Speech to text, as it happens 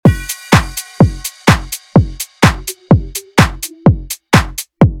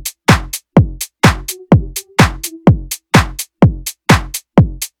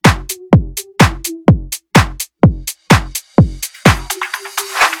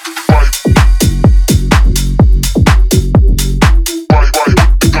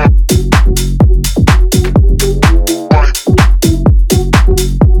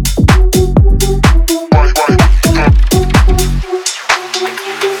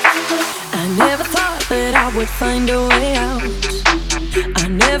would find a way out. I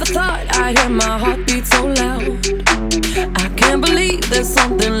never thought I'd hear my heartbeat so loud. I can't believe there's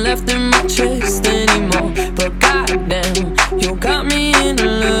something left in my chest anymore. But goddamn, you got me in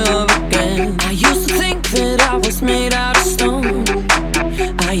love again. I used to think that I was made out of stone.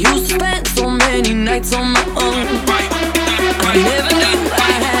 I used to spend so many nights on my own. I never knew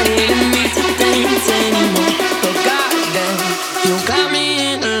I had it in me to dance anymore. But goddamn, you got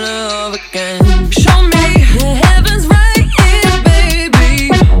me in love again. Show me the heaven's right here, baby.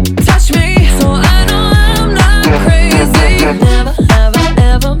 Touch me so I know I'm not crazy. Never have I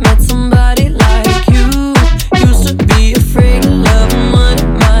ever met somebody like you. Used to be afraid of loving what it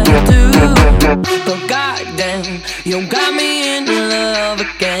might do. But goddamn, you got me in love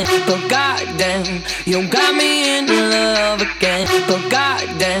again. But goddamn, you got me in love again. But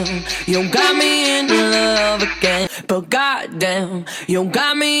goddamn, you got me in love again. But goddamn, you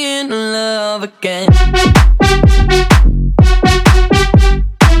got me in love again.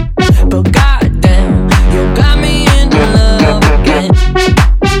 But goddamn, you got me in love again.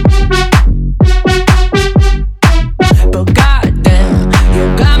 But goddamn, you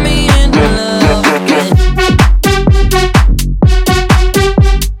got me in love again.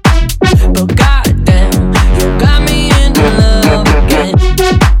 But goddamn, you got me in love again.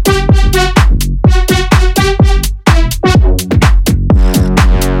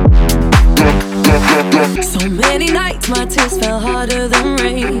 So many nights my tears fell harder than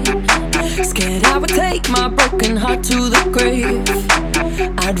rain. Scared I would take my broken heart to the grave.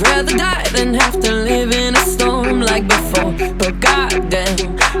 I'd rather die than have to live in a storm like before. But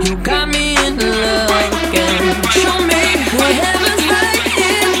goddamn, you got me in love again. Show me the heaven's right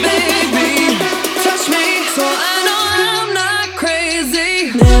here, baby. Touch me so I know I'm not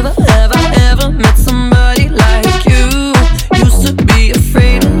crazy. Never have I ever met somebody like you. Used to be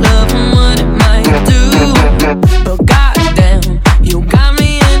afraid of loving what it might do. But goddamn, you got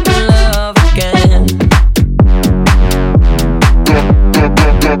me in love again.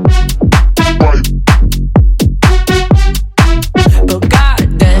 But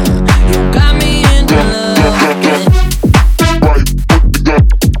goddamn, you got me in love again.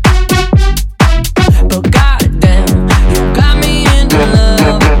 But goddamn, you got me in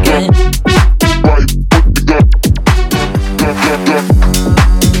love again.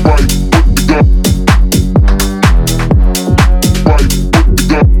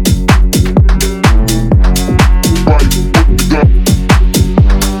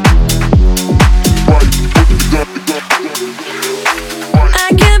 I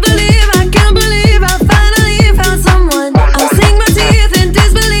can't believe I finally found someone. I'll sink my teeth in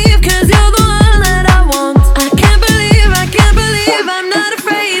disbelief, 'cause you're the one that I want. I can't believe I'm not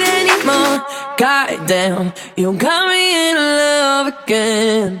afraid anymore. Goddamn, you got me in love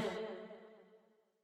again.